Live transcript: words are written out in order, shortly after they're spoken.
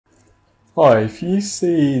Hi, if you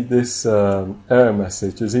see this error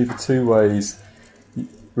message, there's either two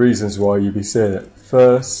reasons why you'd be seeing it.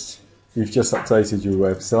 First, you've just updated your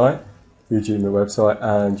website, your Joomla website,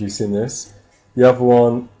 and you've seen this. The other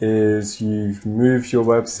one is you've moved your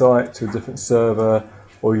website to a different server,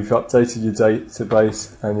 or you've updated your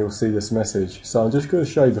database and you'll see this message. So I'm just going to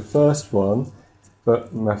show you the first one,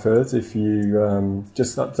 but method. If you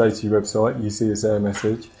just update your website, you see this error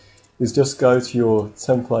message, is just go to your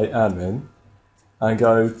template admin and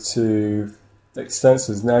go to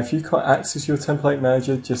extensions. Now if you can't access your template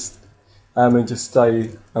manager, just stay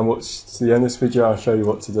and watch to the end of this video. I'll show you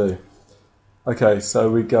what to do. Okay, so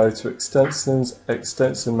we go to extensions,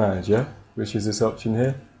 extension manager, which is this option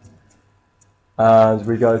here, and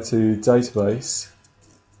we go to database,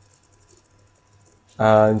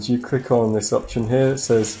 and you click on this option here that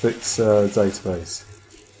says fix database.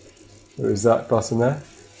 There is that button there.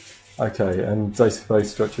 Okay, and database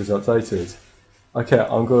structure is updated. Okay,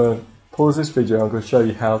 I'm going to pause this video. I'm going to show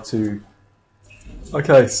you how to.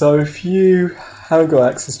 Okay, so if you haven't got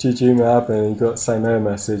access to your Joomla admin and you've got the same error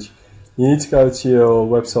message, you need to go to your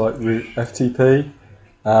website root FTP,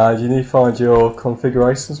 and you need to find your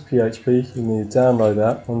configurations PHP. You need to download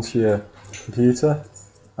that onto your computer,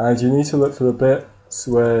 and you need to look for the bits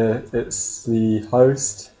where it's the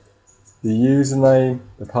host, the username,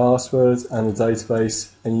 the password, and the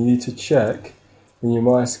database, and you need to check in your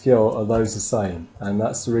MySQL are those the same, and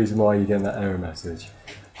that's the reason why you're getting that error message.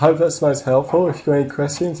 I hope that's most helpful. If you've got any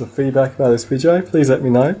questions or feedback about this video, please let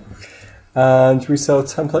me know. And we sell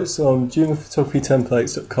templates on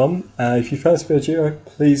joomlaphotographytemplates.com. If you found this video,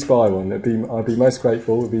 please buy one. I'd be most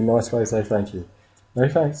grateful. It would be a nice way to say thank you. No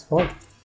thanks. Bye.